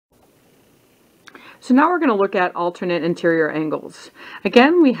So now we're going to look at alternate interior angles.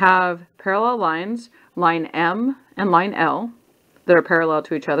 Again, we have parallel lines, line M and line L, that are parallel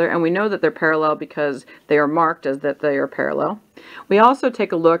to each other, and we know that they're parallel because they are marked as that they are parallel. We also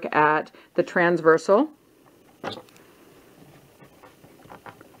take a look at the transversal,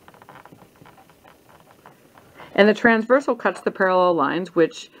 and the transversal cuts the parallel lines,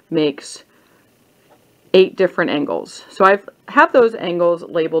 which makes 8 different angles. So I have those angles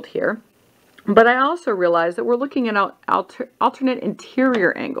labeled here. But I also realize that we're looking at alternate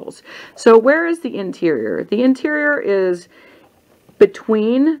interior angles. So where is the interior? The interior is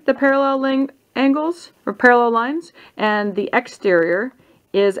between the parallel angles or parallel lines, and the exterior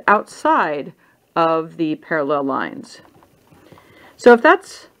is outside of the parallel lines. So if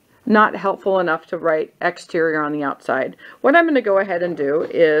that's not helpful enough to write exterior on the outside, what I'm going to go ahead and do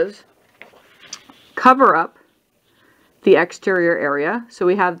is cover up the exterior area. So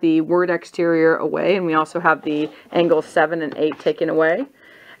we have the word exterior away, and we also have the angles 7 and 8 taken away.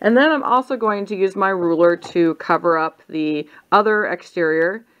 And then I'm also going to use my ruler to cover up the other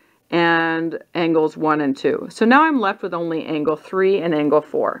exterior and angles 1 and 2. So now I'm left with only angle 3 and angle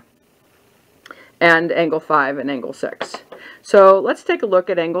 4, and angle 5 and angle 6. So let's take a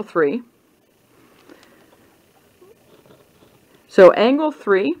look at angle 3. So angle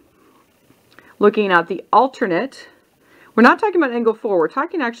 3, looking at the alternate, we're not talking about angle 4, we're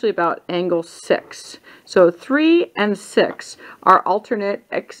talking actually about angle 6. So 3 and 6 are alternate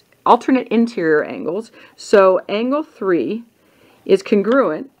interior angles. So angle 3 is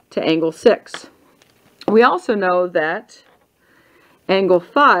congruent to angle 6. We also know that angle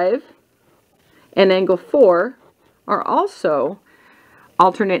 5 and angle 4 are also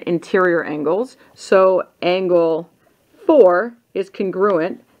alternate interior angles. So angle 4 is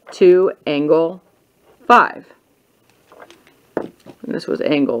congruent to angle 5. And this was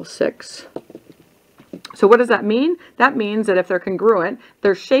angle 6. So what does that mean? That means that if they're congruent,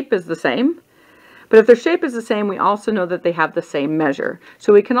 their shape is the same. But if their shape is the same, we also know that they have the same measure.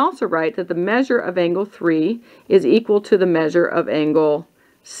 So we can also write that the measure of angle 3 is equal to the measure of angle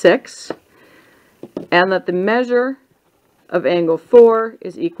 6, and that the measure of angle 4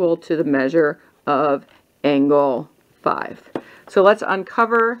 is equal to the measure of angle 5. So let's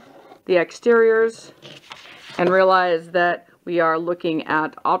uncover the exteriors and realize that we are looking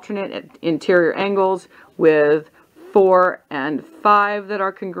at alternate interior angles with 4 and 5 that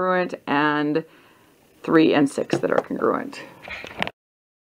are congruent and 3 and 6 that are congruent.